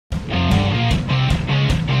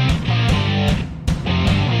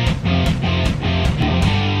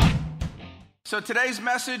So today's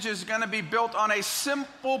message is going to be built on a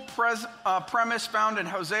simple premise found in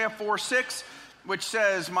Hosea 4:6, which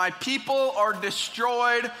says, "My people are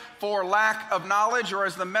destroyed for lack of knowledge," or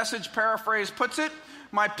as the Message paraphrase puts it,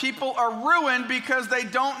 "My people are ruined because they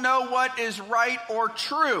don't know what is right or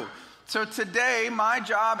true." So today, my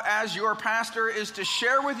job as your pastor is to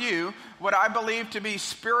share with you what I believe to be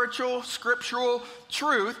spiritual, scriptural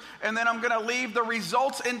truth, and then I'm going to leave the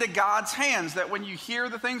results into God's hands, that when you hear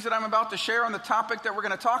the things that I'm about to share on the topic that we're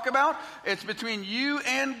going to talk about, it's between you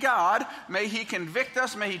and God. May He convict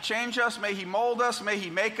us, may He change us, may He mold us, may He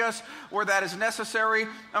make us where that is necessary.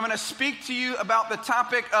 I'm going to speak to you about the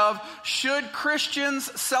topic of, should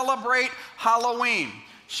Christians celebrate Halloween?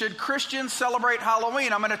 Should Christians celebrate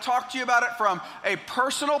Halloween? I'm going to talk to you about it from a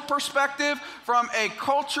personal perspective, from a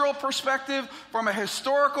cultural perspective, from a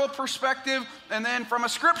historical perspective, and then from a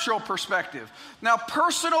scriptural perspective. Now,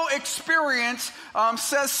 personal experience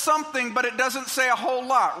says something, but it doesn't say a whole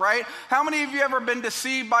lot, right? How many of you ever been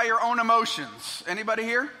deceived by your own emotions? Anybody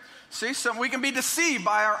here? See, we can be deceived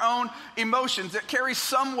by our own emotions. It carries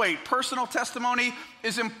some weight. Personal testimony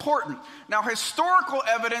is important. Now, historical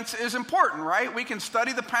evidence is important, right? We can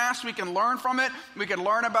study the past, we can learn from it, we can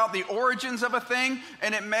learn about the origins of a thing,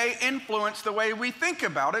 and it may influence the way we think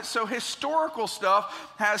about it. So historical stuff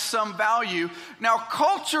has some value. Now,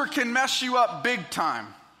 culture can mess you up big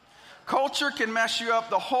time. Culture can mess you up.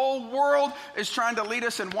 The whole world is trying to lead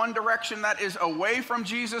us in one direction that is away from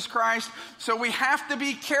Jesus Christ. So we have to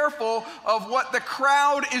be careful of what the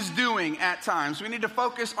crowd is doing at times. We need to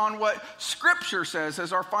focus on what Scripture says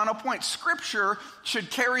as our final point. Scripture should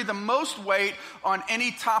carry the most weight on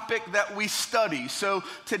any topic that we study. So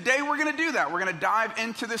today we're going to do that. We're going to dive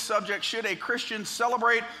into this subject, should a Christian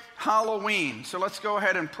celebrate Halloween? So let's go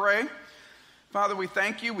ahead and pray. Father, we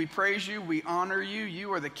thank you, we praise you, we honor you.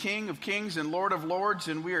 You are the King of kings and Lord of lords,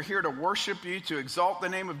 and we are here to worship you, to exalt the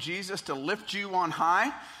name of Jesus, to lift you on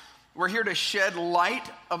high. We're here to shed light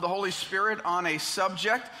of the Holy Spirit on a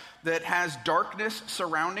subject that has darkness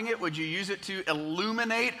surrounding it. Would you use it to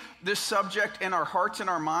illuminate this subject in our hearts and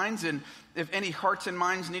our minds? And if any hearts and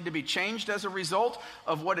minds need to be changed as a result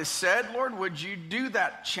of what is said, Lord, would you do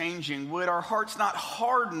that changing? Would our hearts not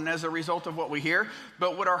harden as a result of what we hear,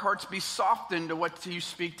 but would our hearts be softened to what you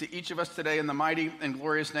speak to each of us today in the mighty and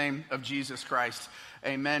glorious name of Jesus Christ?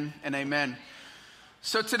 Amen and amen.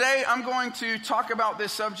 So today I'm going to talk about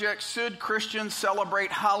this subject, should Christians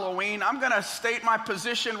celebrate Halloween? I'm going to state my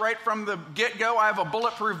position right from the get-go. I have a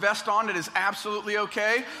bulletproof vest on. It is absolutely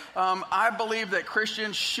okay. I believe that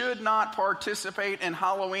Christians should not participate in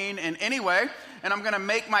Halloween in any way, and I'm going to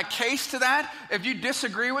make my case to that. If you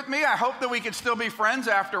disagree with me, I hope that we can still be friends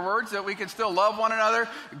afterwards, that we can still love one another,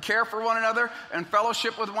 and care for one another, and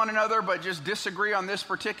fellowship with one another, but just disagree on this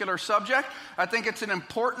particular subject. I think it's an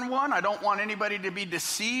important one. I don't want anybody to be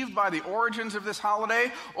deceived by the origins of this holiday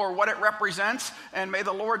or what it represents, and may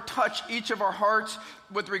the Lord touch each of our hearts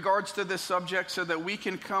with regards to this subject so that we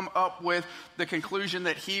can come up with the conclusion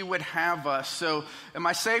that He would have us. So am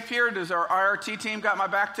I safe here? Does our IRT team got my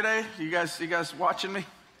back today? You guys watching me?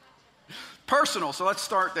 Personal, so let's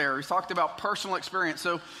start there. We talked about personal experience.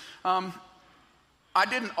 So I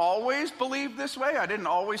didn't always believe this way. I didn't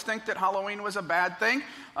always think that Halloween was a bad thing.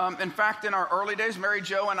 In fact, in our early days, Mary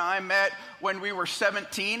Jo and I met when we were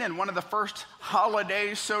 17, and one of the first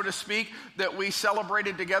holidays, so to speak, that we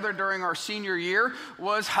celebrated together during our senior year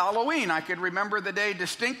was Halloween. I could remember the day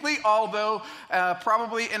distinctly, although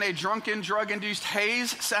probably in a drunken, drug-induced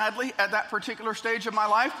haze, sadly, at that particular stage of my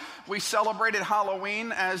life. We celebrated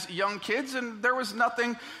Halloween as young kids, and there was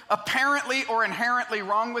nothing apparently or inherently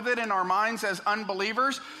wrong with it in our minds as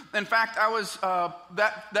unbelievers. In fact, I was,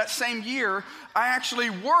 that same year, I actually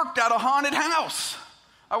worked at a haunted house.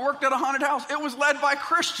 It was led by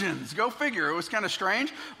Christians. Go figure. It was kind of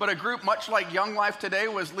strange. But a group much like Young Life Today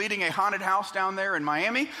was leading a haunted house down there in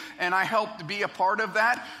Miami, and I helped be a part of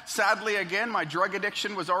that. Sadly, again, my drug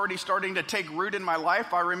addiction was already starting to take root in my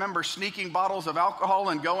life. I remember sneaking bottles of alcohol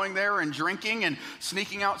and going there and drinking and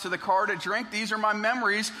sneaking out to the car to drink. These are my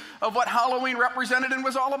memories of what Halloween represented and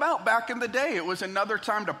was all about back in the day. It was another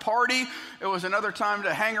time to party. It was another time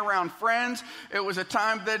to hang around friends. It was a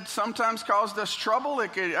time that sometimes caused us trouble.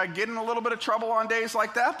 I get in a little bit of trouble on days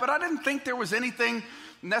like that, but I didn't think there was anything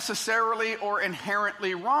necessarily or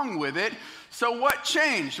inherently wrong with it. So what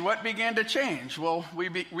changed? What began to change? Well,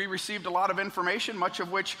 we received a lot of information, much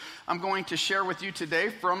of which I'm going to share with you today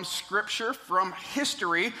from Scripture, from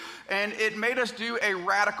history, and it made us do a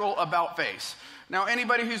radical about-face. Now,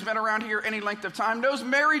 anybody who's been around here any length of time knows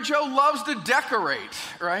Mary Jo loves to decorate,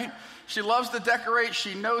 right? She loves to decorate.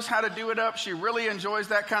 She knows how to do it up. She really enjoys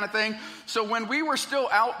that kind of thing. So when we were still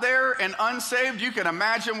out there and unsaved, you can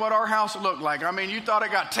imagine what our house looked like. I mean, you thought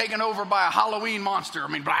it got taken over by a Halloween monster. I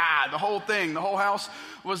mean, blah, the whole thing, the whole house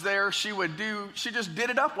was there. She just did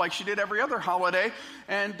it up like she did every other holiday.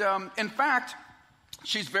 And in fact,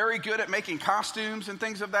 she's very good at making costumes and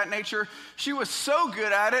things of that nature. She was so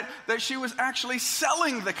good at it that she was actually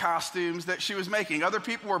selling the costumes that she was making. Other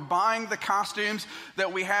people were buying the costumes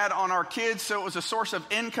that we had on our kids, so it was a source of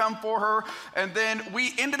income for her. And then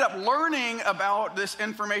we ended up learning about this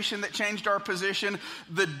information that changed our position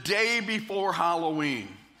the day before Halloween.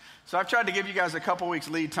 So I've tried to give you guys a couple weeks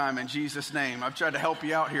lead time in Jesus' name. I've tried to help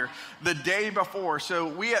you out here. The day before. So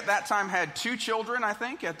we at that time had 2 children, I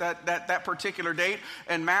think, at that particular date.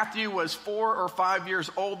 And Matthew was 4 or 5 years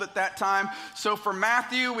old at that time. So for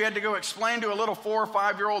Matthew, we had to go explain to a little 4 or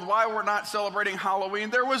 5-year-old why we're not celebrating Halloween.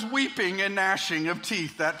 There was weeping and gnashing of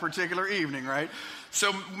teeth that particular evening, right?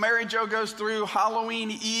 So Mary Jo goes through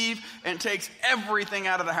Halloween Eve and takes everything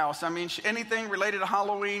out of the house. I mean, anything related to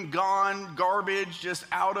Halloween, gone, garbage, just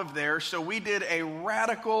out of there. So we did a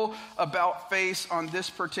radical about face on this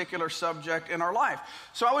particular subject in our life.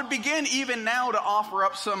 So I would begin even now to offer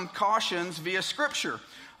up some cautions via Scripture.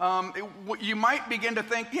 You might begin to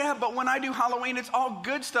think, yeah, but when I do Halloween, it's all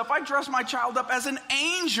good stuff. I dress my child up as an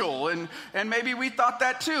angel, and maybe we thought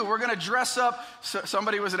that too. We're going to dress up.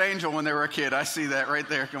 Somebody was an angel when they were a kid. I see that right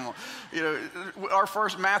there. Come on. You know, our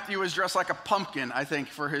first Matthew was dressed like a pumpkin, I think,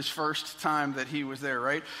 for his first time that he was there,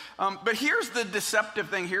 right? But here's the deceptive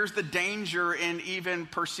thing. Here's the danger in even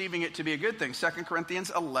perceiving it to be a good thing. 2 Corinthians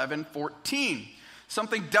 11:14.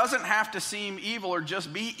 Something doesn't have to seem evil or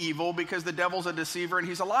just be evil because the devil's a deceiver and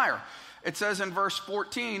he's a liar. It says in verse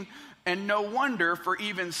 14, and no wonder, for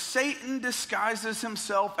even Satan disguises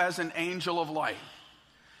himself as an angel of light.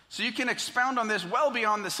 So you can expound on this well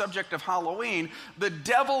beyond the subject of Halloween. The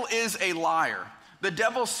devil is a liar. The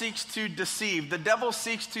devil seeks to deceive. The devil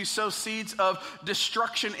seeks to sow seeds of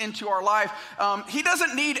destruction into our life. He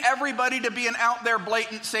doesn't need everybody to be an out there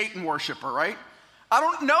blatant Satan worshiper, right? I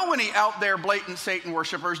don't know any out there blatant Satan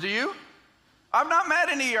worshipers, do you? I've not met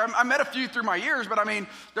any. I met a few through my years, but I mean,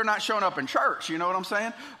 they're not showing up in church, you know what I'm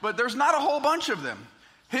saying? But there's not a whole bunch of them.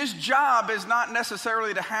 His job is not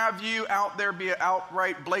necessarily to have you out there be an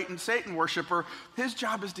outright blatant Satan worshiper. His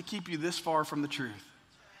job is to keep you this far from the truth.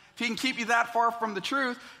 If he can keep you that far from the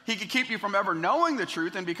truth, he can keep you from ever knowing the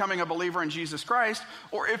truth and becoming a believer in Jesus Christ.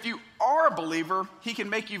 Or if you are a believer, he can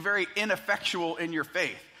make you very ineffectual in your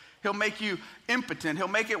faith. He'll make you impotent. He'll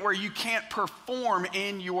make it where you can't perform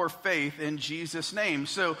in your faith in Jesus' name.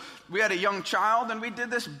 So we had a young child and we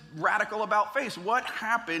did this radical about face. What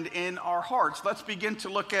happened in our hearts? Let's begin to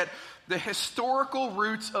look at the historical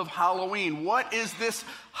roots of Halloween. What is this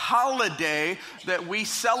holiday that we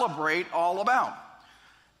celebrate all about?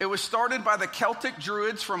 It was started by the Celtic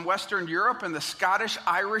Druids from Western Europe and the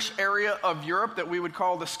Scottish-Irish area of Europe that we would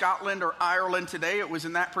call the Scotland or Ireland today. It was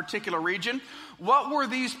in that particular region. What were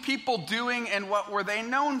these people doing and what were they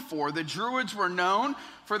known for? The Druids were known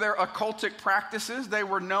for their occultic practices. They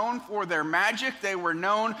were known for their magic. They were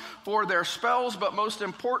known for their spells. But most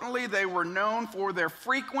importantly, they were known for their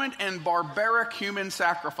frequent and barbaric human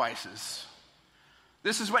sacrifices.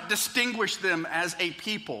 This is what distinguished them as a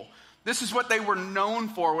people. This is what they were known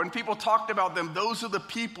for. When people talked about them, those are the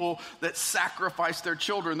people that sacrifice their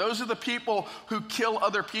children. Those are the people who kill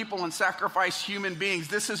other people and sacrifice human beings.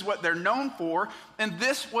 This is what they're known for. And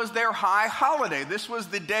this was their high holiday. This was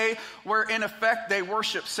the day where, in effect, they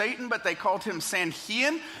worshiped Satan, but they called him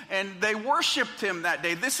Samhain, and they worshiped him that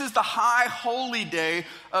day. This is the high holy day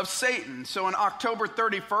of Satan. So on October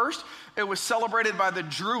 31st, it was celebrated by the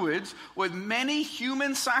Druids with many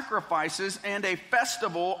human sacrifices and a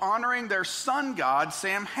festival honoring their sun god,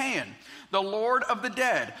 Samhain, the Lord of the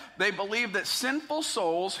dead. They believed that sinful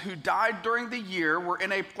souls who died during the year were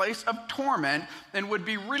in a place of torment and would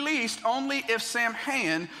be released only if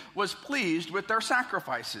Samhain was pleased with their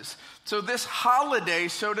sacrifices. So this holiday,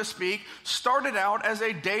 so to speak, started out as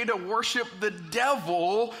a day to worship the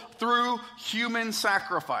devil through human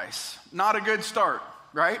sacrifice. Not a good start,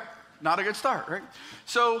 right? Not a good start, right?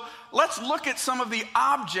 So let's look at some of the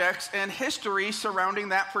objects and history surrounding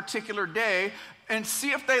that particular day and see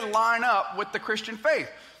if they line up with the Christian faith.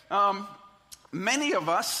 Many of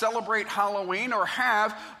us celebrate Halloween or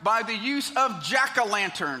have by the use of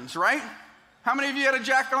jack-o'-lanterns, right? How many of you had a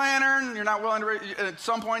jack-o'-lantern? You're not willing to, at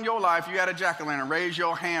some point in your life, you had a jack-o'-lantern. Raise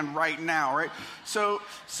your hand right now, right? So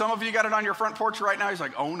some of you got it on your front porch right now. He's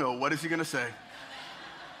like, oh no, what is he going to say?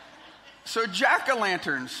 So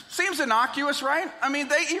jack-o'-lanterns, seems innocuous, right? I mean,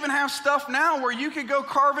 they even have stuff now where you could go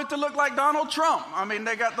carve it to look like Donald Trump. I mean,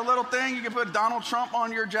 they got the little thing, you can put Donald Trump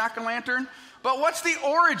on your jack-o'-lantern. But what's the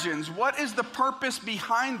origins? What is the purpose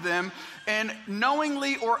behind them? And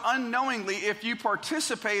knowingly or unknowingly, if you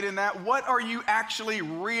participate in that, what are you actually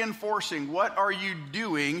reinforcing? What are you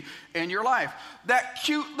doing in your life? That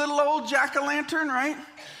cute little old jack-o'-lantern, right?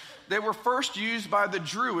 They were first used by the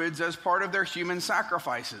Druids as part of their human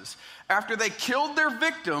sacrifices. After they killed their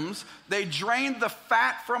victims, they drained the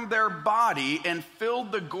fat from their body and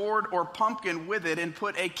filled the gourd or pumpkin with it and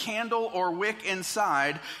put a candle or wick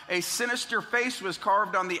inside. A sinister face was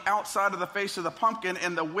carved on the outside of the face of the pumpkin,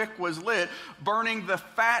 and the wick was lit, burning the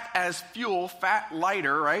fat as fuel, fat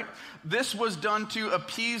lighter, right? This was done to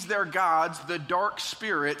appease their gods, the dark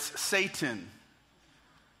spirits, Satan.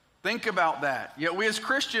 Think about that. Yet we as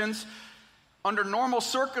Christians, under normal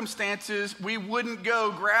circumstances, we wouldn't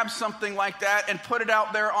go grab something like that and put it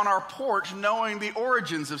out there on our porch knowing the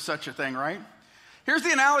origins of such a thing, right? Here's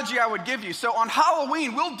the analogy I would give you. So on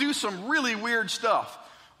Halloween, we'll do some really weird stuff.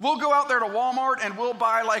 We'll go out there to Walmart and we'll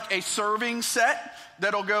buy like a serving set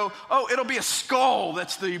that'll go, it'll be a skull.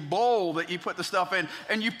 That's the bowl that you put the stuff in.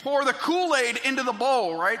 And you pour the Kool-Aid into the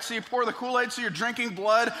bowl, right? So you pour the Kool-Aid so you're drinking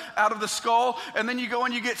blood out of the skull. And then you go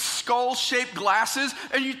and you get skull-shaped glasses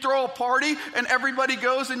and you throw a party and everybody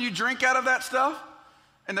goes and you drink out of that stuff.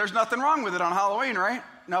 And there's nothing wrong with it on Halloween, right?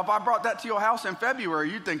 Now, if I brought that to your house in February,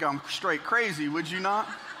 you'd think I'm straight crazy, would you not?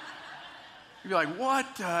 You'd be like, what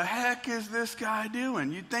the heck is this guy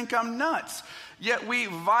doing? You'd think I'm nuts. Yet we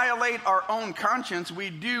violate our own conscience.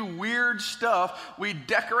 We do weird stuff. We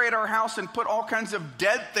decorate our house and put all kinds of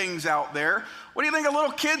dead things out there. What do you think a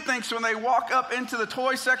little kid thinks when they walk up into the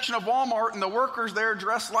toy section of Walmart and the workers there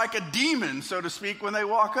dressed like a demon, so to speak, when they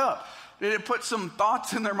walk up? Did it put some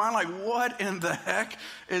thoughts in their mind like, what in the heck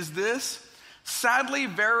is this? Sadly,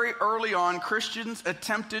 very early on, Christians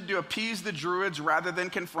attempted to appease the Druids rather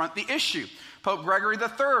than confront the issue. Pope Gregory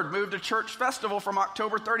III moved a church festival from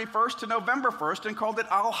October 31st to November 1st and called it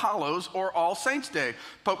All Hallows or All Saints' Day.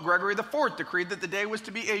 Pope Gregory IV decreed that the day was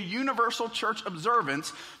to be a universal church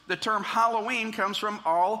observance. The term Halloween comes from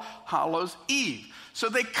All Hallows' Eve. So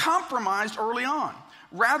they compromised early on.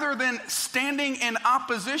 Rather than standing in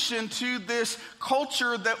opposition to this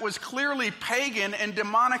culture that was clearly pagan and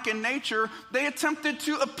demonic in nature, they attempted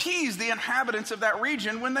to appease the inhabitants of that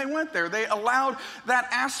region when they went there. They allowed that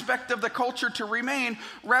aspect of the culture to remain.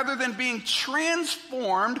 Rather than being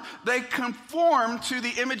transformed, they conformed to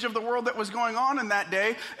the image of the world that was going on in that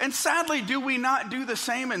day. And sadly, do we not do the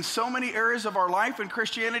same in so many areas of our life in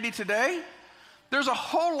Christianity today? There's a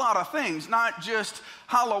whole lot of things, not just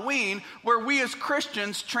Halloween, where we as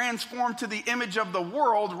Christians transform to the image of the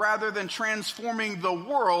world rather than transforming the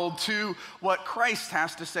world to what Christ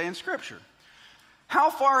has to say in Scripture. How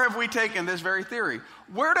far have we taken this very theory?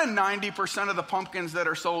 Where do 90% of the pumpkins that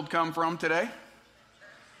are sold come from today?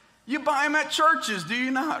 You buy them at churches, do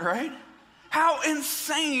you not, right? How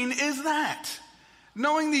insane is that?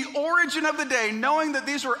 Knowing the origin of the day, knowing that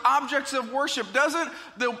these were objects of worship, doesn't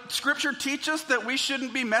the Scripture teach us that we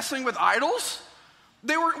shouldn't be messing with idols?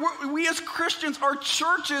 We as Christians, our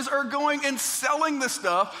churches are going and selling the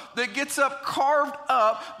stuff that gets up carved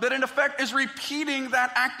up, that in effect is repeating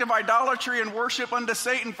that act of idolatry and worship unto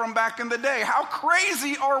Satan from back in the day. How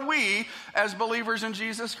crazy are we as believers in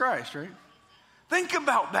Jesus Christ, right? Think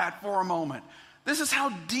about that for a moment. This is how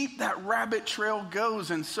deep that rabbit trail goes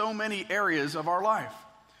in so many areas of our life.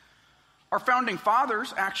 Our founding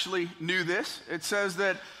fathers actually knew this. It says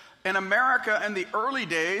that in America in the early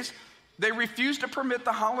days, they refused to permit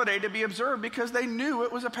the holiday to be observed because they knew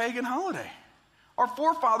it was a pagan holiday. Our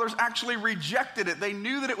forefathers actually rejected it. They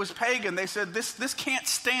knew that it was pagan. They said, this can't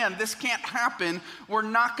stand, this can't happen. We're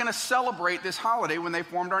not going to celebrate this holiday when they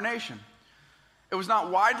formed our nation. It was not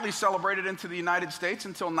widely celebrated into the United States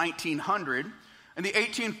until 1900. In the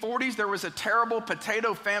 1840s, there was a terrible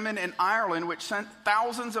potato famine in Ireland, which sent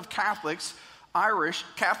thousands of Catholic Irish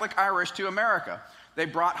to America. They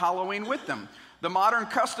brought Halloween with them. The modern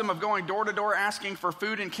custom of going door to door asking for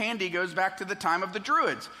food and candy goes back to the time of the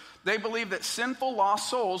Druids. They believed that sinful lost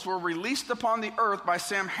souls were released upon the earth by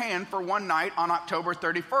Samhain for one night on October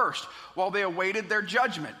 31st, while they awaited their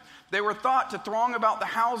judgment. They were thought to throng about the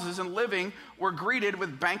houses and living were greeted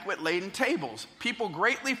with banquet-laden tables. People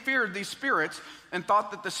greatly feared these spirits and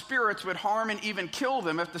thought that the spirits would harm and even kill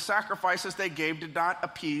them if the sacrifices they gave did not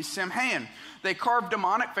appease Samhain. They carved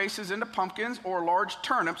demonic faces into pumpkins or large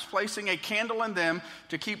turnips, placing a candle in them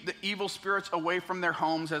to keep the evil spirits away from their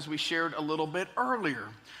homes, as we shared a little bit earlier.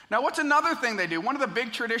 Now, what's another thing they do? One of the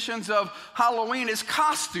big traditions of Halloween is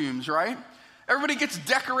costumes, right? Everybody gets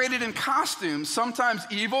decorated in costumes, sometimes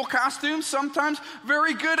evil costumes, sometimes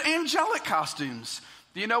very good angelic costumes.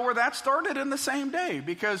 Do you know where that started? In the same day,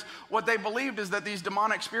 because what they believed is that these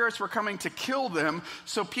demonic spirits were coming to kill them,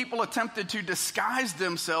 so people attempted to disguise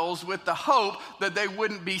themselves with the hope that they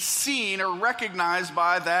wouldn't be seen or recognized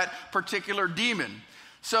by that particular demon.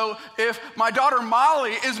 So if my daughter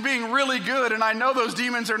Molly is being really good and I know those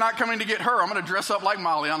demons are not coming to get her, I'm going to dress up like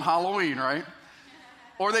Molly on Halloween, right?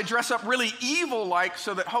 Or they dress up really evil-like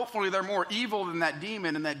so that hopefully they're more evil than that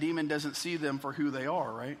demon and that demon doesn't see them for who they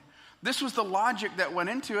are, right? This was the logic that went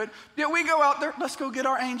into it. Yeah, we go out there, let's go get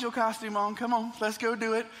our angel costume on. Come on, let's go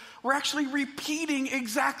do it. We're actually repeating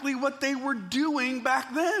exactly what they were doing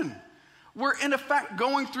back then. We're in effect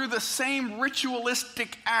going through the same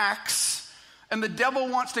ritualistic acts, and the devil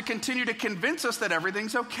wants to continue to convince us that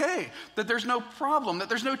everything's okay, that there's no problem, that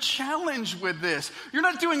there's no challenge with this. You're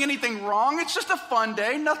not doing anything wrong. It's just a fun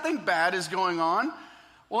day. Nothing bad is going on.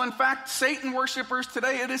 Well, in fact, Satan worshipers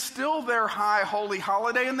today, it is still their high holy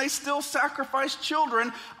holiday, and they still sacrifice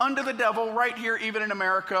children unto the devil right here, even in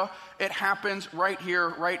America. It happens right here,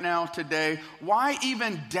 right now, today. Why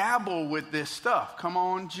even dabble with this stuff? Come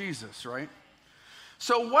on, Jesus, right?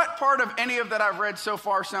 So what part of any of that I've read so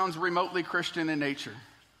far sounds remotely Christian in nature?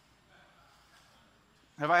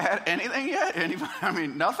 Have I had anything yet? Anybody? I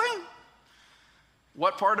mean, nothing?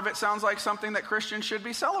 What part of it sounds like something that Christians should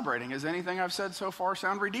be celebrating? Does anything I've said so far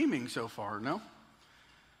sound redeeming so far? No?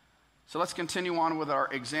 So let's continue on with our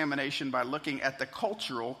examination by looking at the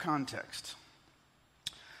cultural context.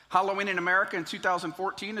 Halloween in America in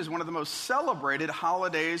 2014 is one of the most celebrated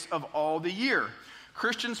holidays of all the year.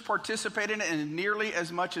 Christians participate in it in nearly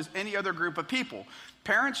as much as any other group of people.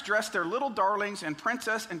 Parents dress their little darlings in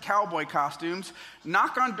princess and cowboy costumes,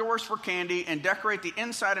 knock on doors for candy, and decorate the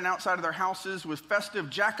inside and outside of their houses with festive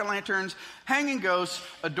jack-o'-lanterns, hanging ghosts,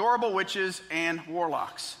 adorable witches, and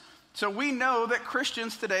warlocks. So we know that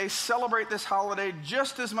Christians today celebrate this holiday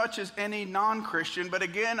just as much as any non-Christian, but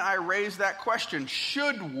again, I raise that question,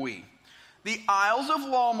 should we? The aisles of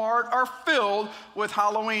Walmart are filled with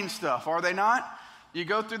Halloween stuff, are they not? You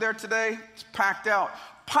go through there today, it's packed out.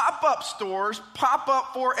 Pop-up stores pop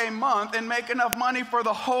up for a month and make enough money for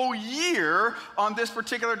the whole year on this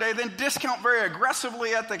particular day, then discount very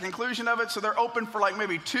aggressively at the conclusion of it, so they're open for like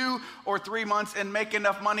maybe 2 or 3 months and make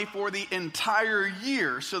enough money for the entire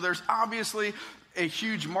year. So there's obviously a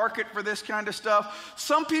huge market for this kind of stuff.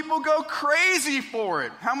 Some people go crazy for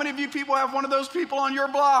it. How many of you people have one of those people on your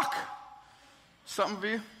block? Some of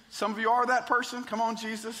you. Some of you are that person. Come on,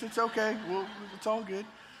 Jesus. It's okay. It's all good.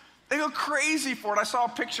 They go crazy for it. I saw a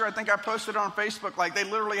picture, I think I posted it on Facebook, like they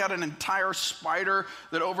literally had an entire spider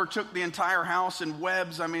that overtook the entire house in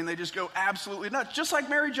webs. I mean, they just go absolutely nuts, just like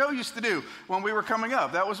Mary Jo used to do when we were coming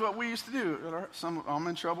up. That was what we used to do. I'm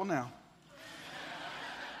in trouble now.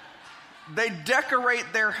 They decorate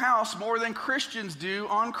their house more than Christians do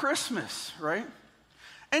on Christmas, right?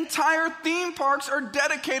 Entire theme parks are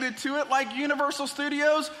dedicated to it, like Universal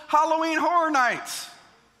Studios Halloween Horror Nights.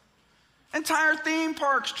 Entire theme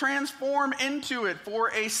parks transform into it for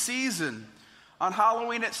a season. On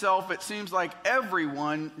Halloween itself, it seems like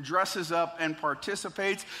everyone dresses up and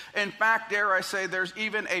participates. In fact, dare I say, there's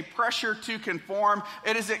even a pressure to conform.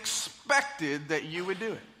 It is expected that you would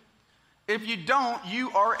do it. If you don't,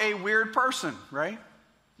 you are a weird person, right?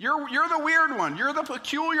 You're the weird one. You're the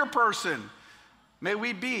peculiar person. May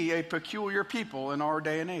we be a peculiar people in our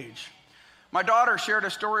day and age. My daughter shared a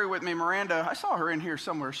story with me, Miranda. I saw her in here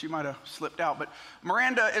somewhere. She might have slipped out. But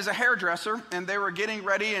Miranda is a hairdresser, and they were getting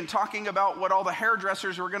ready and talking about what all the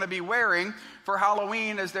hairdressers were going to be wearing for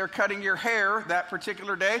Halloween as they're cutting your hair that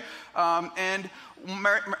particular day. And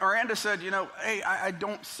Miranda said, hey, I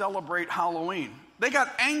don't celebrate Halloween. They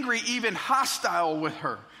got angry, even hostile with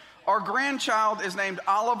her. Our grandchild is named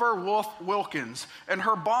Oliver Wolf Wilkins, and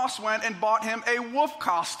her boss went and bought him a wolf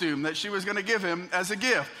costume that she was going to give him as a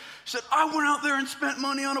gift. She said, I went out there and spent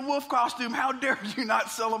money on a wolf costume. How dare you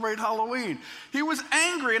not celebrate Halloween? He was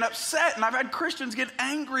angry and upset, and I've had Christians get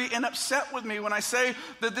angry and upset with me when I say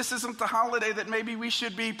that this isn't the holiday that maybe we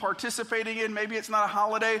should be participating in. Maybe it's not a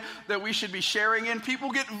holiday that we should be sharing in.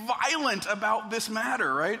 People get violent about this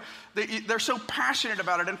matter, right? They're so passionate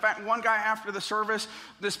about it. In fact, one guy after the service,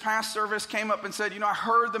 this past service, came up and said, I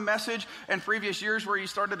heard the message in previous years where you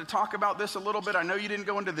started to talk about this a little bit. I know you didn't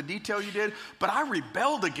go into the detail you did, but I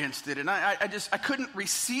rebelled against against it. And I couldn't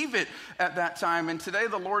receive it at that time. And today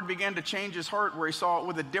the Lord began to change his heart where he saw it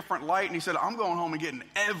with a different light. And he said, I'm going home and getting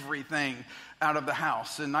everything out of the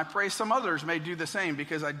house. And I pray some others may do the same,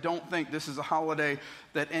 because I don't think this is a holiday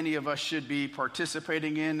that any of us should be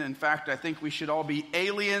participating in. In fact, I think we should all be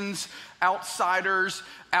aliens, outsiders,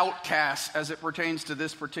 outcasts as it pertains to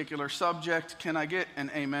this particular subject. Can I get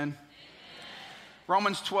an amen? Amen.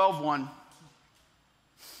 Romans 12:1.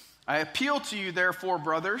 I appeal to you, therefore,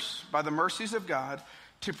 brothers, by the mercies of God,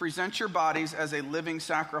 to present your bodies as a living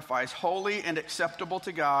sacrifice, holy and acceptable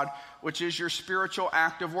to God, which is your spiritual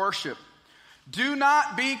act of worship. Do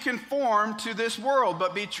not be conformed to this world,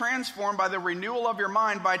 but be transformed by the renewal of your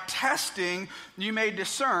mind. By testing, you may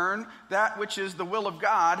discern that which is the will of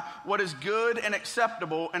God, what is good and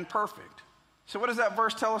acceptable and perfect. So what does that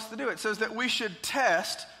verse tell us to do? It says that we should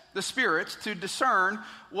test the spirits to discern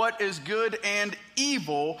what is good and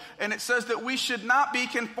evil. And it says that we should not be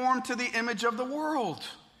conformed to the image of the world.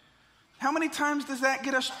 How many times does that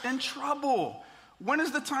get us in trouble? When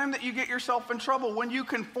is the time that you get yourself in trouble? When you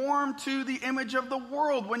conform to the image of the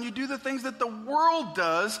world. When you do the things that the world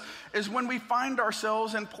does is when we find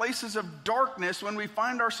ourselves in places of darkness, when we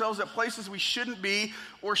find ourselves at places we shouldn't be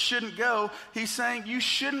or shouldn't go. He's saying you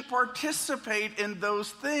shouldn't participate in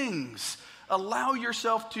those things. Allow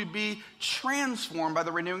yourself to be transformed by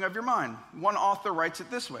the renewing of your mind. One author writes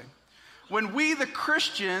it this way. When we, the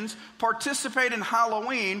Christians, participate in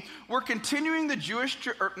Halloween, we're continuing the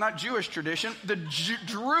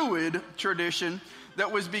Druid tradition that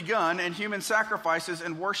was begun in human sacrifices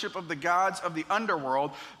and worship of the gods of the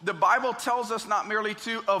underworld. The Bible tells us not merely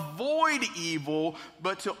to avoid evil,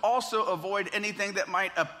 but to also avoid anything that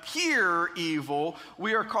might appear evil.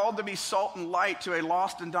 We are called to be salt and light to a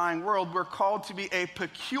lost and dying world. We're called to be a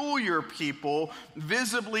peculiar people,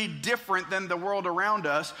 visibly different than the world around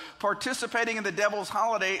us. Participating in the devil's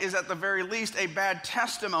holiday is at the very least a bad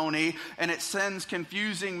testimony, and it sends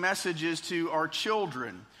confusing messages to our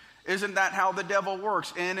children. Isn't that how the devil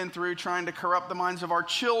works? In and through trying to corrupt the minds of our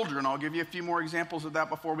children. I'll give you a few more examples of that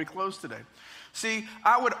before we close today. See,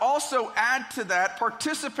 I would also add to that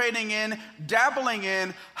participating in, dabbling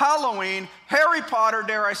in Halloween, Harry Potter,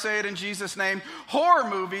 dare I say it in Jesus' name, horror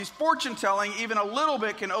movies, fortune telling, even a little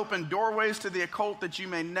bit can open doorways to the occult that you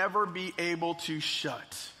may never be able to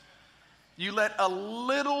shut. You let a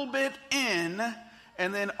little bit in,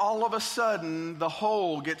 and then all of a sudden the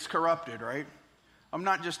whole gets corrupted, right? I'm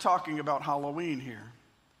not just talking about Halloween here.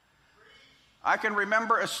 I can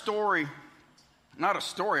remember a story, not a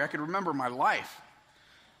story, I can remember my life.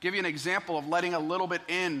 Give you an example of letting a little bit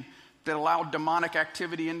in that allowed demonic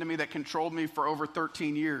activity into me that controlled me for over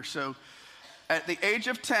 13 years. So at the age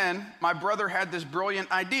of 10, my brother had this brilliant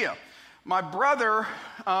idea. My brother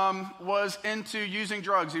was into using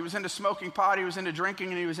drugs. He was into smoking pot, he was into drinking,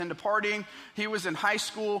 and he was into partying. He was in high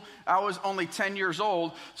school. I was only 10 years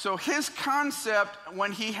old. So his concept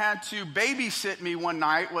when he had to babysit me one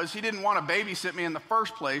night was he didn't want to babysit me in the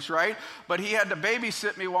first place, right? But he had to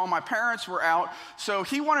babysit me while my parents were out. So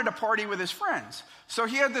he wanted to party with his friends. So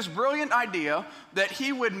he had this brilliant idea that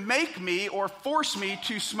he would make me or force me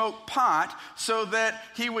to smoke pot so that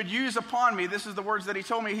he would use upon me. This is the words that he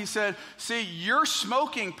told me. He said, see, you're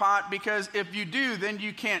smoking pot because if you do, then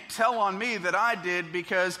you can't tell on me that I did,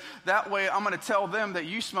 because that way I'm going to tell them that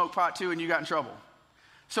you smoke pot too and you got in trouble.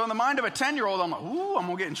 So in the mind of a 10-year-old, I'm like, ooh, I'm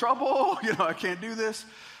going to get in trouble. I can't do this.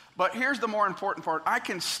 But here's the more important part. I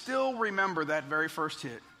can still remember that very first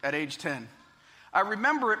hit at age 10. I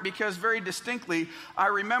remember it because very distinctly, I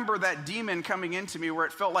remember that demon coming into me where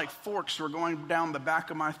it felt like forks were going down the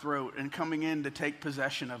back of my throat and coming in to take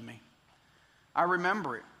possession of me. I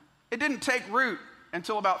remember it. It didn't take root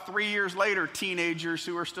until about 3 years later, teenagers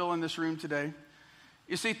who are still in this room today.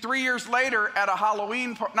 You see, 3 years later at a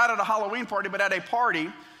Halloween, not at a Halloween party, but at a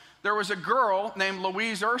party, there was a girl named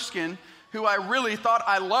Louise Erskine who I really thought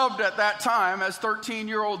I loved at that time, as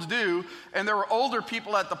 13-year-olds do. And there were older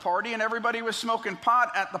people at the party, and everybody was smoking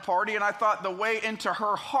pot at the party. And I thought the way into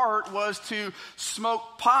her heart was to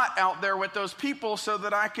smoke pot out there with those people so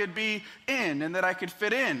that I could be in and that I could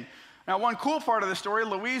fit in. Now, one cool part of the story,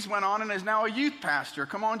 Louise went on and is now a youth pastor.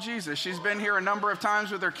 Come on, Jesus. She's been here a number of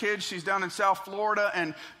times with her kids. She's down in South Florida,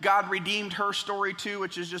 and God redeemed her story too,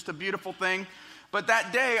 which is just a beautiful thing. But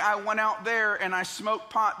that day, I went out there and I smoked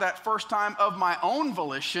pot that first time of my own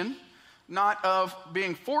volition, not of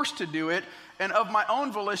being forced to do it. And of my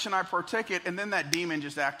own volition, I partook it, and then that demon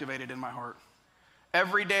just activated in my heart.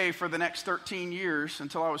 Every day for the next 13 years,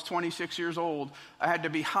 until I was 26 years old, I had to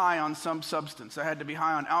be high on some substance. I had to be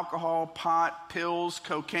high on alcohol, pot, pills,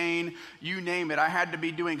 cocaine, you name it. I had to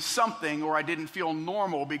be doing something or I didn't feel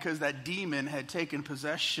normal because that demon had taken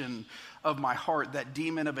possession of my heart. That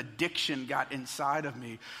demon of addiction got inside of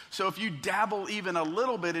me. So if you dabble even a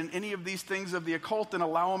little bit in any of these things of the occult and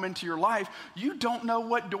allow them into your life, you don't know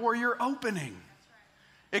what door you're opening.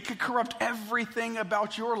 It could corrupt everything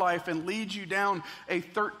about your life and lead you down a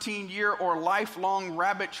 13-year or lifelong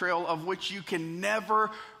rabbit trail of which you can never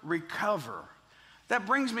recover. That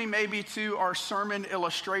brings me maybe to our sermon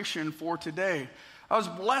illustration for today. I was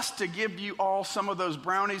blessed to give you all some of those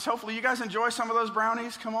brownies. Hopefully you guys enjoy some of those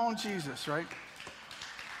brownies. Come on, Jesus, right?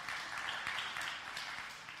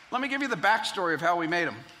 Let me give you the backstory of how we made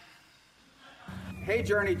them. Hey,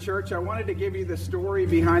 Journey Church, I wanted to give you the story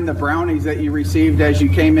behind the brownies that you received as you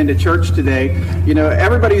came into church today. You know,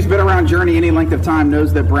 everybody who's been around Journey any length of time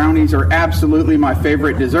knows that brownies are absolutely my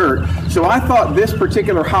favorite dessert. So I thought this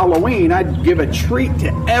particular Halloween, I'd give a treat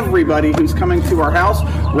to everybody who's coming to our house.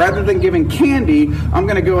 Rather than giving candy, I'm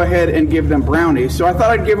going to go ahead and give them brownies. So I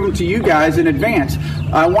thought I'd give them to you guys in advance.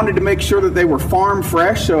 I wanted to make sure that they were farm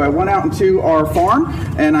fresh, so I went out into our farm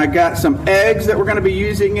and I got some eggs that we're going to be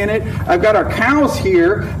using in it. I've got our cows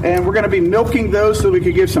here, and we're going to be milking those so we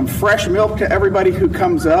could give some fresh milk to everybody who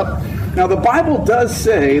comes up. Now, the Bible does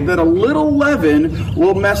say that a little leaven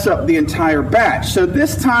will mess up the entire batch. So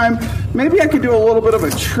this time, maybe I could do a little bit of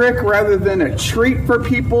a trick rather than a treat for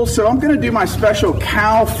people. So I'm going to do my special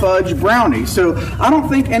cow fudge brownie. So I don't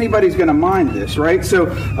think anybody's going to mind this, right? So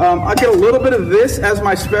I'll get a little bit of this as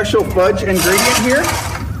my special fudge ingredient here.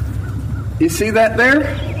 You see that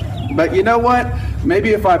there? But you know what?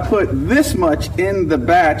 Maybe if I put this much in the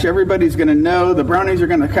batch, everybody's going to know the brownies are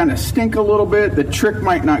going to kind of stink a little bit. The trick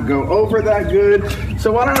might not go over that good.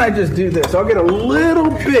 So why don't I just do this? I'll get a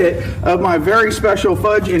little bit of my very special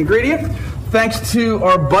fudge ingredient. Thanks to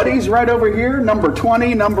our buddies right over here, number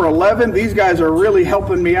 20, number 11. These guys are really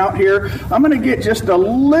helping me out here. I'm going to get just a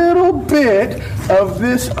little bit of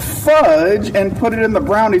this fudge and put it in the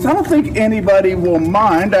brownies. I don't think anybody will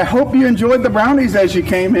mind. I hope you enjoyed the brownies as you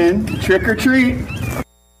came in. Trick or treat.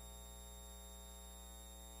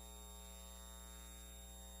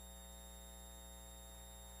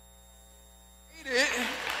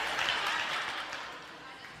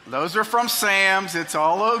 Those are from Sam's. It's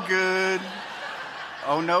all good.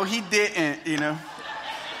 Oh, no, he didn't, you know.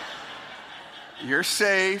 You're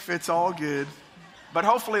safe. It's all good. But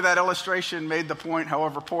hopefully that illustration made the point,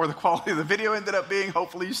 however poor the quality of the video ended up being.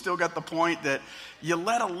 Hopefully you still got the point that you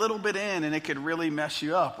let a little bit in and it could really mess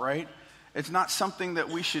you up, right? It's not something that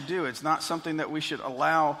we should do. It's not something that we should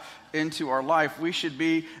allow into our life. We should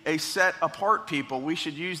be a set apart people. We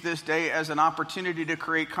should use this day as an opportunity to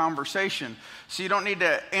create conversation. So you don't need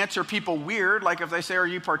to answer people weird. Like if they say, are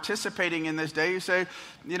you participating in this day? You say,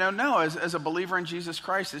 you know, no, as a believer in Jesus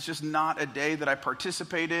Christ, it's just not a day that I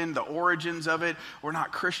participate in. The origins of it, we're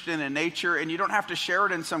not Christian in nature. And you don't have to share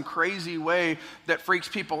it in some crazy way that freaks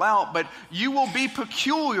people out. But you will be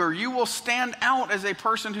peculiar. You will stand out as a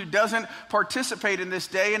person who doesn't participate in this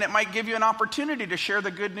day. And it might give you an opportunity to share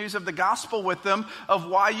the good news of the gospel with them, of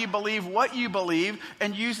why you believe what you believe,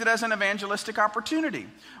 and use it as an evangelistic opportunity.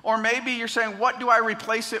 Or maybe you're saying, what do I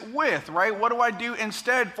replace it with, right? What do I do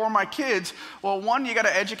instead for my kids? Well, one, you got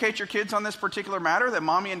to educate your kids on this particular matter, that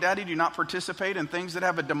mommy and daddy do not participate in things that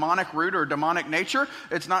have a demonic root or a demonic nature.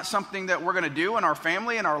 It's not something that we're going to do in our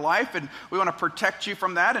family, in our life, and we want to protect you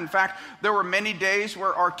from that. In fact, there were many days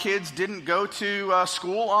where our kids didn't go to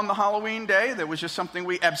school on the Halloween day. That was just something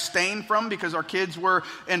we abstained from because our kids were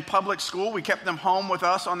in public school. We kept them home with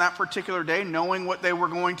us on that particular day, knowing what they were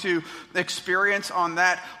going to experience on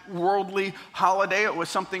that worldly holiday. It was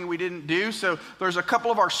something we didn't do. So there's a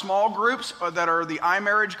couple of our small groups that are the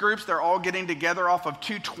iMarriage groups. They're all getting together off of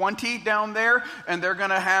 220 down there, and they're going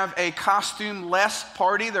to have a costume-less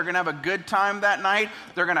party. They're going to have a good time that night.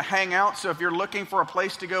 They're going to hang out. So if you're looking for a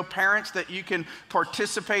place to go, parents, that you can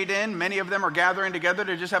participate in, many of them are gathering together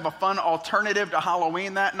to just have a fun alternative to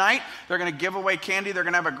Halloween that night. They're going to give away candy. They're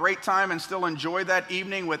going to have a great time and still enjoy that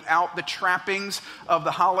evening without the trappings of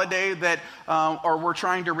the holiday that we're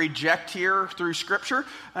trying to reject here through Scripture.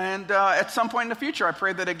 And at some point in the future, I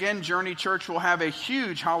pray that, again, Journey Church will have a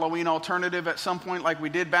huge Halloween alternative at some point like we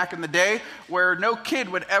did back in the day, where no kid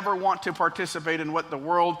would ever want to participate in what the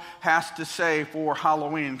world has to say for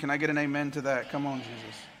Halloween. Can I get an amen to that? Come on,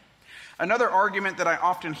 Jesus. Another argument that I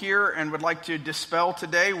often hear and would like to dispel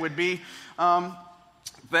today would be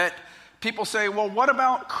that people say, well, what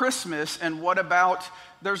about Christmas and what about,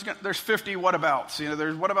 there's 50 what-abouts.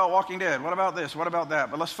 There's what about Walking Dead? What about this? What about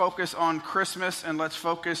that? But let's focus on Christmas and let's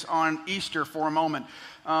focus on Easter for a moment.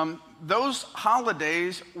 Those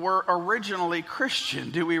holidays were originally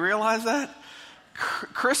Christian. Do we realize that?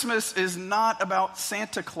 Christmas is not about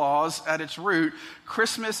Santa Claus at its root.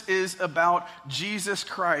 Christmas is about Jesus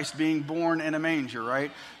Christ being born in a manger,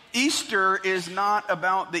 right? Easter is not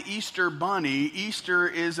about the Easter bunny. Easter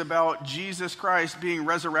is about Jesus Christ being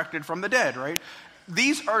resurrected from the dead, right?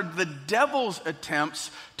 These are the devil's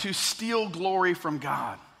attempts to steal glory from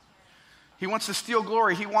God. He wants to steal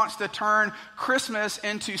glory. He wants to turn Christmas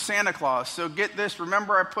into Santa Claus. So get this.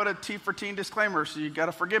 Remember, I put a T for teen disclaimer, so you got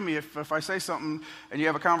to forgive me if I say something and you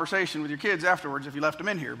have a conversation with your kids afterwards if you left them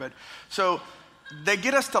in here. But so they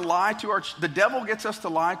get us to lie to the devil gets us to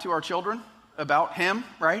lie to our children about him,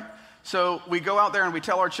 right? So we go out there and we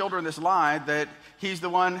tell our children this lie that he's the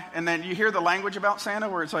one, and then you hear the language about Santa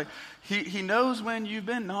where it's like, he knows when you've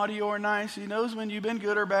been naughty or nice. He knows when you've been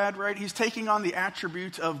good or bad, right? He's taking on the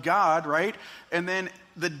attributes of God, right? And then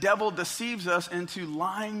the devil deceives us into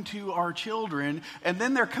lying to our children. And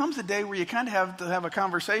then there comes a day where you kind of have to have a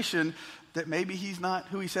conversation that maybe he's not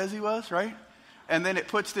who he says he was, right? And then it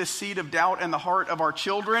puts this seed of doubt in the heart of our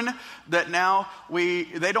children that now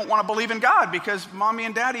they don't want to believe in God because mommy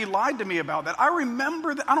and daddy lied to me about that. I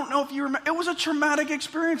remember that. I don't know if you remember. It was a traumatic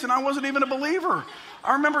experience and I wasn't even a believer.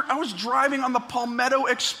 I remember I was driving on the Palmetto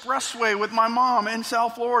Expressway with my mom in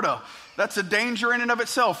South Florida. That's a danger in and of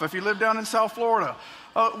itself if you live down in South Florida.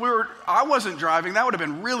 I wasn't driving. That would have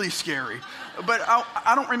been really scary. But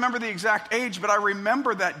I don't remember the exact age, but I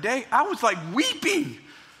remember that day. I was like weeping.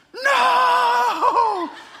 No!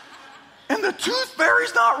 And the tooth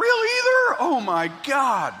fairy's not real either? Oh my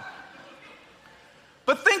God.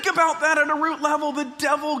 But think about that at a root level. The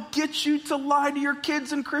devil gets you to lie to your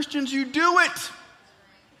kids and Christians. You do it.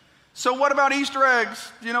 So what about Easter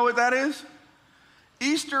eggs? Do you know what that is?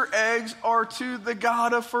 Easter eggs are to the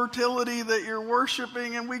God of fertility that you're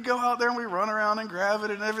worshiping, and we go out there and we run around and grab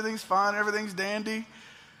it and everything's fine, everything's dandy.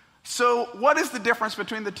 So what is the difference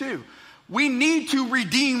between the two? We need to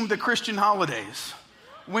redeem the Christian holidays.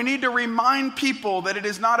 We need to remind people that it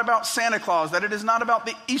is not about Santa Claus, that it is not about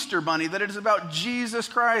the Easter bunny, that it is about Jesus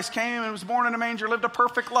Christ came and was born in a manger, lived a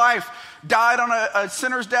perfect life, died on a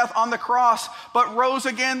sinner's death on the cross, but rose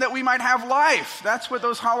again that we might have life. That's what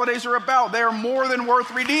those holidays are about. They are more than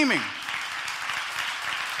worth redeeming.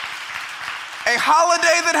 A holiday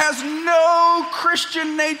that has no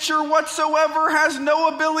Christian nature whatsoever has no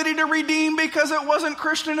ability to redeem because it wasn't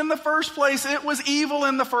Christian in the first place. It was evil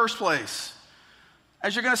in the first place.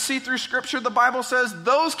 As you're going to see through Scripture, the Bible says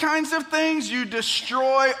those kinds of things you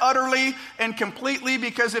destroy utterly and completely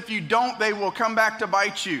because if you don't, they will come back to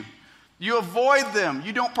bite you. You avoid them.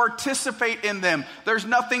 You don't participate in them. There's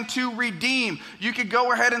nothing to redeem. You could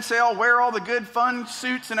go ahead and say, I'll wear all the good fun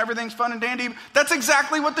suits and everything's fun and dandy. That's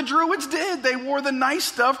exactly what the Druids did. They wore the nice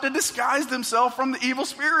stuff to disguise themselves from the evil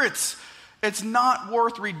spirits. It's not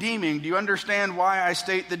worth redeeming. Do you understand why I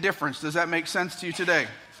state the difference? Does that make sense to you today?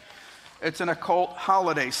 It's an occult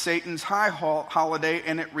holiday, Satan's high holiday,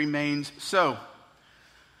 and it remains so.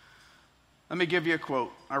 Let me give you a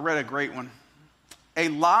quote. I read a great one. A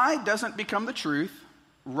lie doesn't become the truth,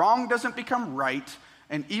 wrong doesn't become right,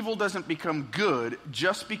 and evil doesn't become good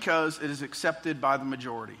just because it is accepted by the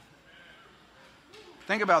majority.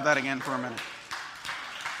 Think about that again for a minute.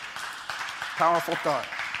 Powerful thought.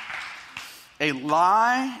 A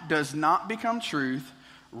lie does not become truth,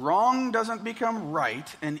 wrong doesn't become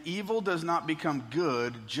right, and evil does not become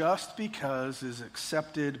good just because it is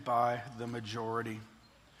accepted by the majority.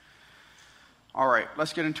 All right,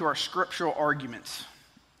 let's get into our scriptural arguments.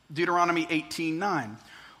 Deuteronomy 18:9.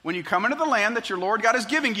 When you come into the land that your Lord God is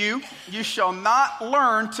giving you, you shall not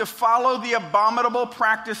learn to follow the abominable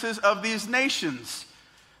practices of these nations.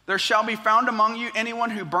 There shall be found among you anyone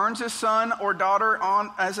who burns his son or daughter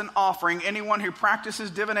as an offering, anyone who practices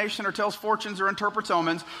divination or tells fortunes or interprets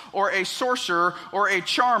omens, or a sorcerer or a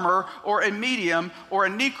charmer or a medium or a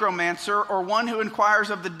necromancer or one who inquires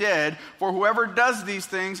of the dead, for whoever does these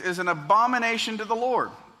things is an abomination to the Lord.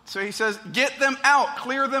 So he says, get them out,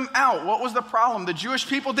 clear them out. What was the problem? The Jewish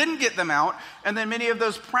people didn't get them out, and then many of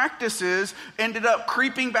those practices ended up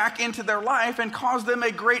creeping back into their life and caused them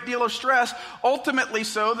a great deal of stress, ultimately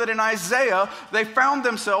so that in Isaiah, they found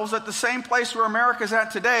themselves at the same place where America's at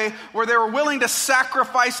today, where they were willing to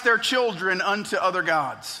sacrifice their children unto other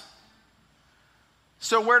gods.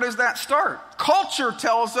 So where does that start? Culture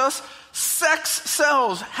tells us Sex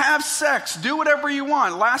sells. Have sex. Do whatever you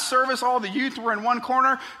want. Last service, all the youth were in one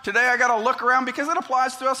corner. Today, I got to look around because it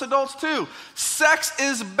applies to us adults too. Sex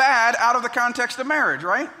is bad out of the context of marriage,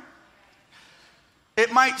 right?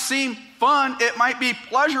 It might seem fun. It might be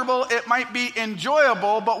pleasurable. It might be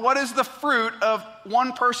enjoyable. But what is the fruit of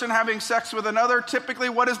one person having sex with another? Typically,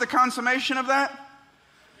 what is the consummation of that?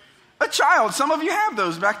 A child. Some of you have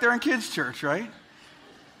those back there in kids' church, right?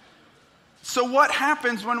 So what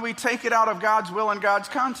happens when we take it out of God's will and God's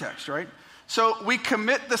context, right? So we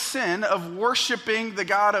commit the sin of worshiping the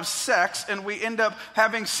God of sex, and we end up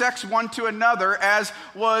having sex one to another, as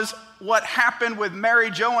was what happened with Mary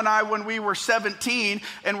Jo and I when we were 17,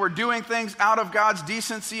 and we're doing things out of God's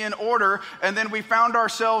decency and order, and then we found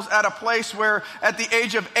ourselves at a place where at the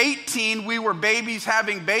age of 18, we were babies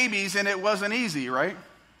having babies, and it wasn't easy, right?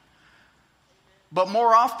 But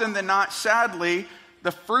more often than not, sadly,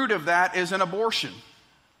 the fruit of that is an abortion.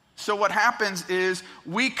 So what happens is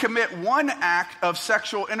we commit one act of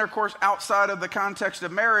sexual intercourse outside of the context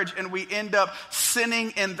of marriage, and we end up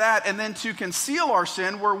sinning in that. And then to conceal our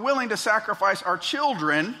sin, we're willing to sacrifice our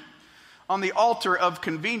children on the altar of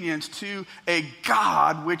convenience to a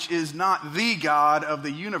God which is not the God of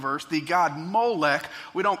the universe, the God Molech.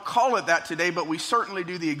 We don't call it that today, but we certainly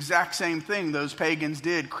do the exact same thing those pagans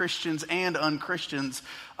did, Christians and unchristians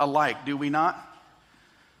alike, do we not?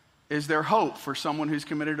 Is there hope for someone who's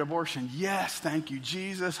committed abortion? Yes, thank you,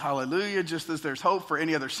 Jesus. Hallelujah. Just as there's hope for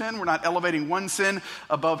any other sin, we're not elevating one sin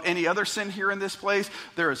above any other sin here in this place.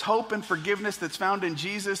 There is hope and forgiveness that's found in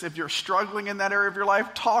Jesus. If you're struggling in that area of your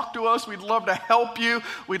life, talk to us. We'd love to help you.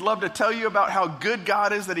 We'd love to tell you about how good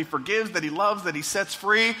God is, that he forgives, that he loves, that he sets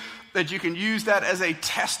free, that you can use that as a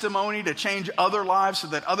testimony to change other lives so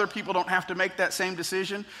that other people don't have to make that same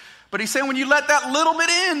decision. But he's saying when you let that little bit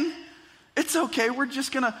in, it's okay, we're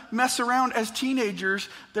just going to mess around as teenagers.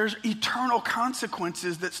 There's eternal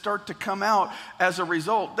consequences that start to come out as a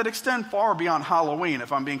result that extend far beyond Halloween,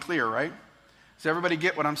 if I'm being clear, right? Does everybody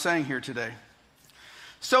get what I'm saying here today?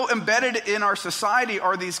 So embedded in our society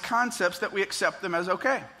are these concepts that we accept them as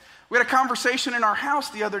okay. We had a conversation in our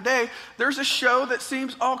house the other day. There's a show that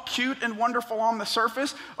seems all cute and wonderful on the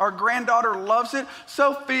surface. Our granddaughter loves it.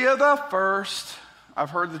 Sophia the First. I've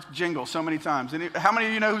heard the jingle so many times. How many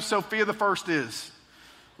of you know who Sophia the First is?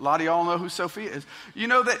 A lot of y'all know who Sophia is. You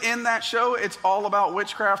know that in that show, it's all about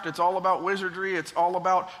witchcraft. It's all about wizardry. It's all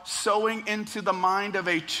about sowing into the mind of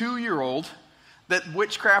a 2-year-old that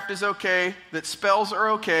witchcraft is okay, that spells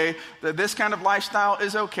are okay, that this kind of lifestyle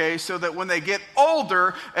is okay, so that when they get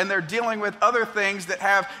older and they're dealing with other things that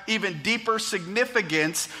have even deeper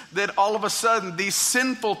significance, that all of a sudden these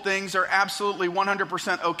sinful things are absolutely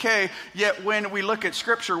 100% okay. Yet when we look at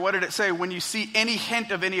Scripture, what did it say? When you see any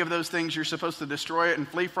hint of any of those things, you're supposed to destroy it and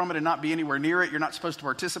flee from it and not be anywhere near it. You're not supposed to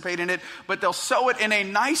participate in it. But they'll sow it in a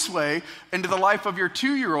nice way into the life of your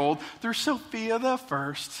 2-year-old through Sophia the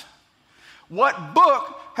First. What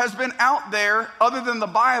book has been out there other than the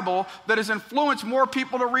Bible that has influenced more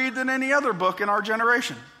people to read than any other book in our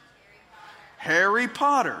generation? Harry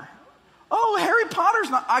Potter. Oh, Harry Potter's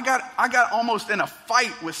not. I got almost in a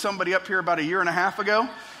fight with somebody up here about a year and a half ago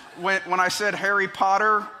when I said Harry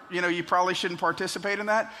Potter, you probably shouldn't participate in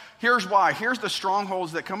that. Here's why. Here's the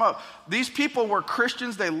strongholds that come up. These people were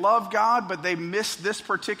Christians. They love God, but they missed this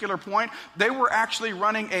particular point. They were actually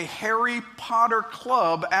running a Harry Potter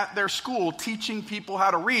club at their school, teaching people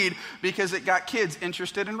how to read because it got kids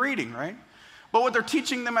interested in reading, right? But what they're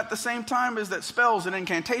teaching them at the same time is that spells and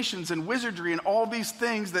incantations and wizardry and all these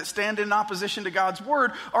things that stand in opposition to God's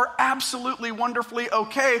word are absolutely wonderfully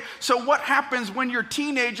okay. So what happens when your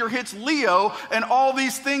teenager hits Leo and all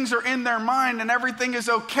these things are in their mind and everything is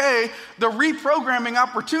okay? The reprogramming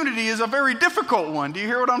opportunity is a very difficult one. Do you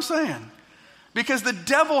hear what I'm saying? Because the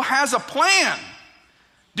devil has a plan.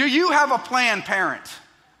 Do you have a plan, parent?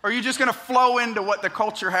 Or are you just going to flow into what the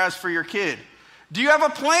culture has for your kid? Do you have a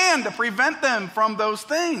plan to prevent them from those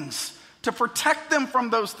things, to protect them from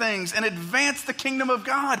those things and advance the kingdom of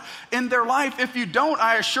God in their life? If you don't,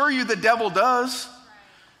 I assure you the devil does.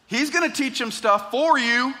 He's going to teach them stuff for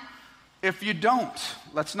you if you don't.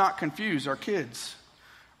 Let's not confuse our kids.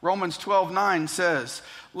 Romans 12:9 says,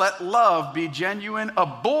 "Let love be genuine,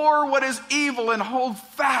 abhor what is evil, and hold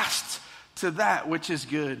fast to that which is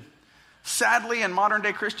good." Sadly, in modern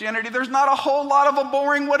day Christianity, there's not a whole lot of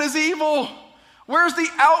abhorring what is evil. Where's the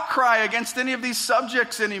outcry against any of these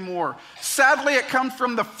subjects anymore? Sadly, it comes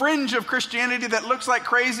from the fringe of Christianity that looks like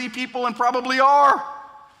crazy people and probably are.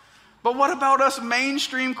 But what about us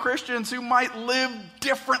mainstream Christians who might live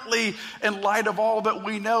differently in light of all that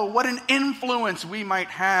we know? What an influence we might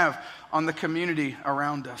have on the community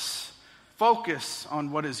around us. Focus on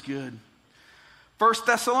what is good. 1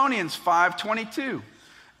 Thessalonians 5:22.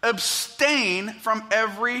 Abstain from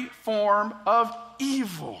every form of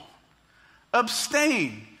evil.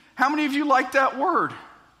 Abstain. How many of you like that word?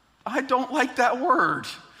 I don't like that word.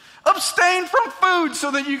 Abstain from food so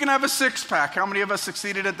that you can have a six-pack. How many of us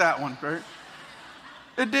succeeded at that one, right?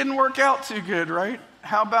 It didn't work out too good, right?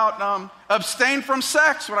 How about abstain from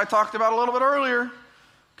sex, what I talked about a little bit earlier?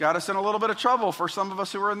 Got us in a little bit of trouble for some of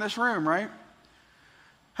us who are in this room, right?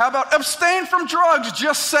 How about abstain from drugs,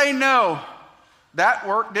 just say no? That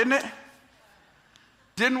worked, didn't it?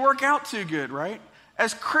 Didn't work out too good, right?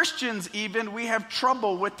 As Christians even, we have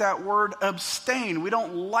trouble with that word abstain. We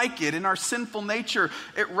don't like it. In our sinful nature,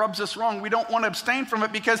 it rubs us wrong. We don't want to abstain from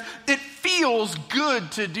it because it feels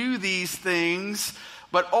good to do these things,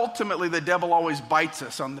 but ultimately the devil always bites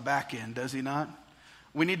us on the back end, does he not?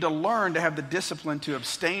 We need to learn to have the discipline to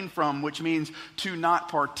abstain from, which means to not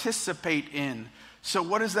participate in. So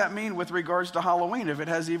what does that mean with regards to Halloween? If it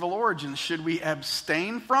has evil origins, should we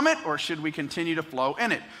abstain from it or should we continue to flow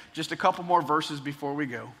in it? Just a couple more verses before we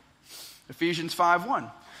go. Ephesians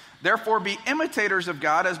 5:1. Therefore be imitators of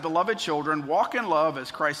God as beloved children, walk in love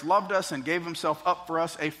as Christ loved us and gave himself up for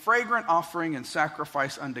us, a fragrant offering and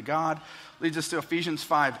sacrifice unto God. Leads us to Ephesians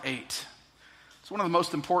 5:8. It's one of the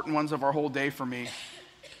most important ones of our whole day for me.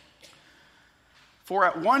 For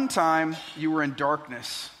at one time you were in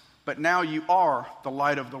darkness, but now you are the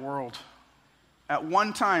light of the world. At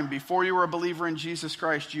one time, before you were a believer in Jesus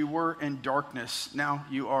Christ, you were in darkness. Now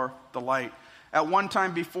you are the light. At one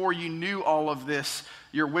time, before you knew all of this,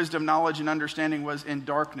 your wisdom, knowledge, and understanding was in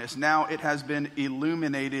darkness. Now it has been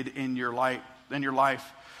illuminated in your life.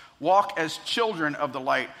 Walk as children of the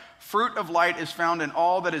light. Fruit of light is found in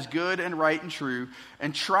all that is good and right and true.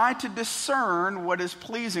 And try to discern what is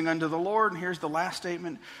pleasing unto the Lord. And here's the last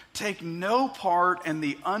statement. Take no part in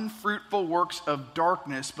the unfruitful works of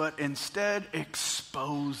darkness, but instead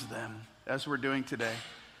expose them, as we're doing today.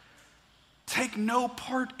 Take no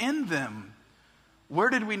part in them.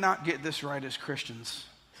 Where did we not get this right as Christians?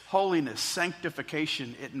 Holiness,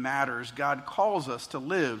 sanctification, it matters. God calls us to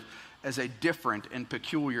live as a different and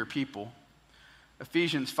peculiar people.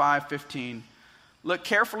 Ephesians 5:15. Look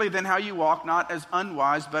carefully then how you walk, not as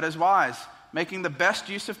unwise, but as wise, making the best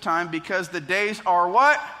use of time, because the days are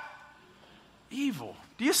what? Evil.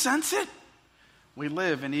 Do you sense it? We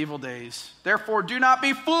live in evil days. Therefore, do not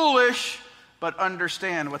be foolish, but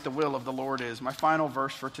understand what the will of the Lord is. My final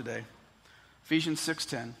verse for today. Ephesians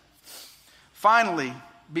 6:10. Finally,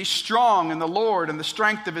 be strong in the Lord and the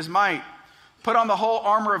strength of his might. Put on the whole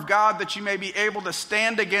armor of God that you may be able to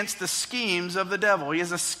stand against the schemes of the devil. He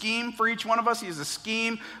has a scheme for each one of us. He has a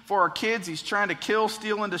scheme for our kids. He's trying to kill,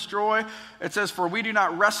 steal, and destroy. It says, for we do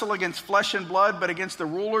not wrestle against flesh and blood, but against the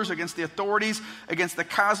rulers, against the authorities, against the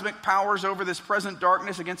cosmic powers over this present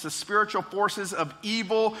darkness, against the spiritual forces of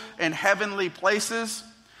evil in heavenly places.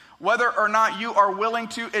 Whether or not you are willing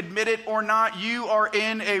to admit it or not, you are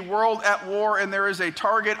in a world at war, and there is a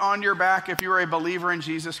target on your back if you are a believer in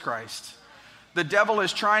Jesus Christ. The devil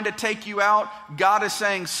is trying to take you out. God is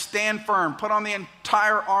saying, stand firm. Put on the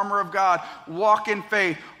entire armor of God. Walk in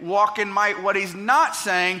faith. Walk in might. What he's not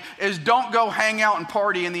saying is don't go hang out and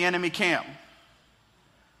party in the enemy camp.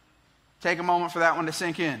 Take a moment for that one to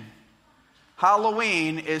sink in.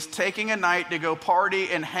 Halloween is taking a night to go party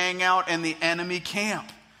and hang out in the enemy camp.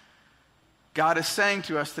 God is saying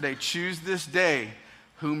to us today, choose this day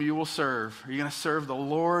whom you will serve. Are you going to serve the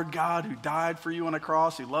Lord God who died for you on a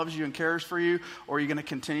cross, who loves you and cares for you? Or are you going to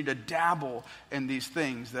continue to dabble in these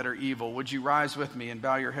things that are evil? Would you rise with me and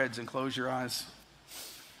bow your heads and close your eyes?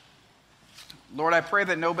 Lord, I pray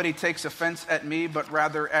that nobody takes offense at me, but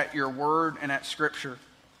rather at your word and at Scripture.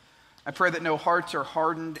 I pray that no hearts are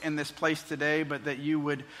hardened in this place today, but that you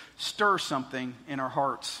would stir something in our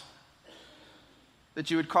hearts. That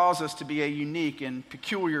you would cause us to be a unique and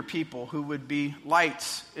peculiar people who would be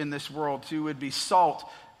lights in this world, who would be salt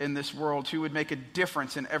in this world, who would make a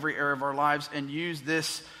difference in every area of our lives and use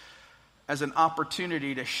this as an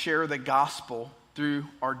opportunity to share the gospel through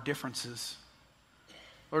our differences.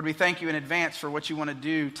 Lord, we thank you in advance for what you want to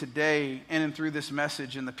do today in and through this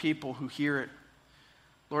message and the people who hear it.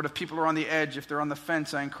 Lord, if people are on the edge, if they're on the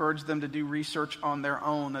fence, I encourage them to do research on their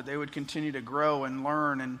own, that they would continue to grow and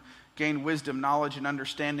learn and gain wisdom, knowledge, and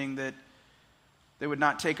understanding, that they would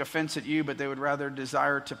not take offense at you, but they would rather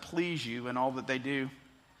desire to please you in all that they do.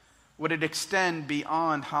 Would it extend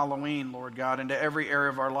beyond Halloween, Lord God, into every area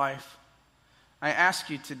of our life? I ask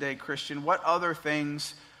you today, Christian, what other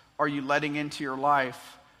things are you letting into your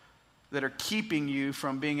life that are keeping you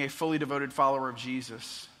from being a fully devoted follower of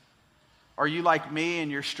Jesus? Are you like me and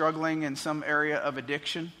you're struggling in some area of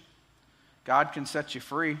addiction? God can set you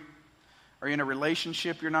free. Are you in a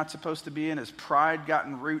relationship you're not supposed to be in? Has pride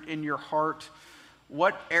gotten root in your heart?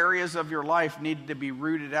 What areas of your life need to be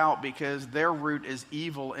rooted out because their root is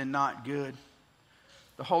evil and not good?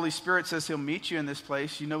 The Holy Spirit says He'll meet you in this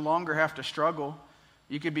place. You no longer have to struggle.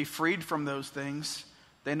 You could be freed from those things.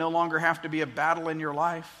 They no longer have to be a battle in your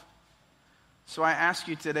life. So I ask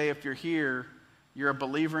you today, if you're here, you're a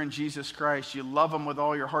believer in Jesus Christ, you love Him with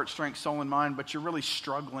all your heart, strength, soul, and mind, but you're really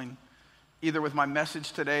struggling, either with my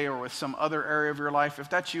message today or with some other area of your life. If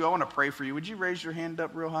that's you, I want to pray for you. Would you raise your hand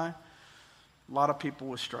up real high? A lot of people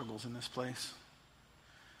with struggles in this place.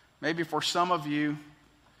 Maybe for some of you,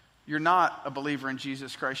 you're not a believer in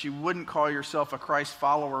Jesus Christ. You wouldn't call yourself a Christ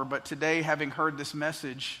follower, but today, having heard this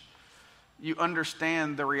message, you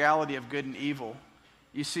understand the reality of good and evil.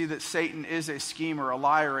 You see that Satan is a schemer, a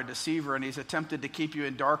liar, a deceiver, and he's attempted to keep you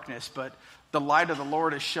in darkness, but the light of the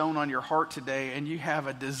Lord is shown on your heart today, and you have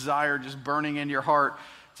a desire just burning in your heart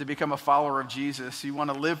to become a follower of Jesus. You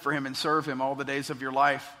want to live for Him and serve Him all the days of your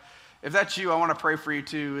life. If that's you, I want to pray for you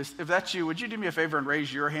too. If that's you, would you do me a favor and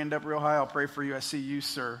raise your hand up real high? I'll pray for you. I see you,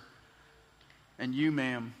 sir. And you,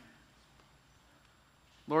 ma'am.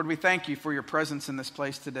 Lord, we thank you for your presence in this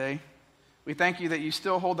place today. We thank you that you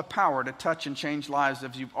still hold the power to touch and change lives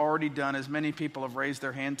as you've already done, as many people have raised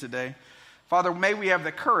their hand today. Father, may we have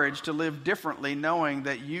the courage to live differently, knowing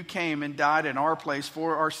that you came and died in our place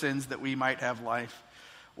for our sins that we might have life.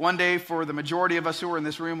 One day, for the majority of us who are in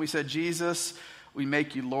this room, we said, Jesus, we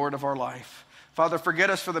make you Lord of our life. Father, forget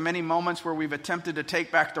us for the many moments where we've attempted to take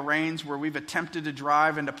back the reins, where we've attempted to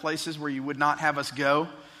drive into places where you would not have us go.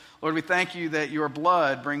 Lord, we thank you that your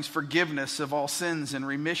blood brings forgiveness of all sins and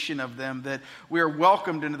remission of them, that we are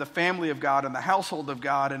welcomed into the family of God and the household of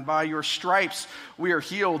God, and by your stripes we are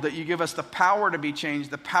healed, that you give us the power to be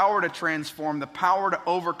changed, the power to transform, the power to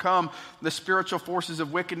overcome the spiritual forces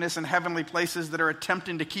of wickedness in heavenly places that are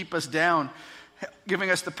attempting to keep us down,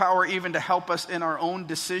 giving us the power even to help us in our own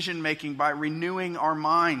decision making by renewing our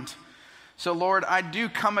mind. So Lord, I do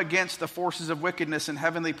come against the forces of wickedness in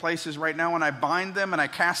heavenly places right now, and I bind them and I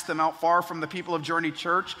cast them out far from the people of Journey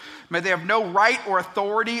Church. May they have no right or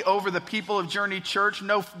authority over the people of Journey Church.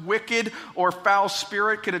 No wicked or foul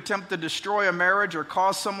spirit could attempt to destroy a marriage or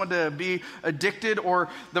cause someone to be addicted, or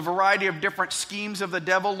the variety of different schemes of the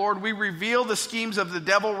devil. Lord, we reveal the schemes of the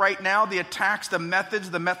devil right now, the attacks, the methods,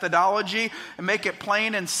 the methodology, and make it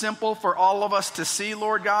plain and simple for all of us to see,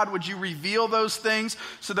 Lord God. Would you reveal those things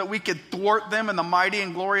so that we could thwart them in the mighty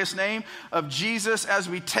and glorious name of Jesus as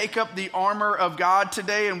we take up the armor of God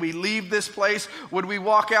today and we leave this place? Would we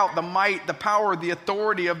walk out the might, the power, the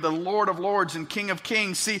authority of the Lord of Lords and King of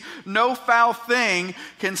Kings? See, no foul thing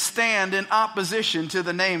can stand in opposition to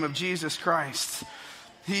the name of Jesus Christ.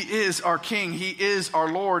 He is our King. He is our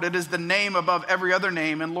Lord. It is the name above every other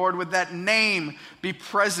name. And Lord, would that name be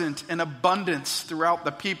present in abundance throughout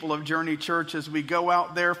the people of Journey Church as we go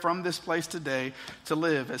out there from this place today to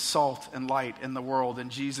live as salt and light in the world. In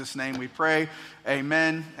Jesus' name we pray.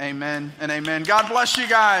 Amen, amen, and amen. God bless you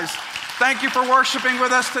guys. Thank you for worshiping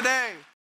with us today.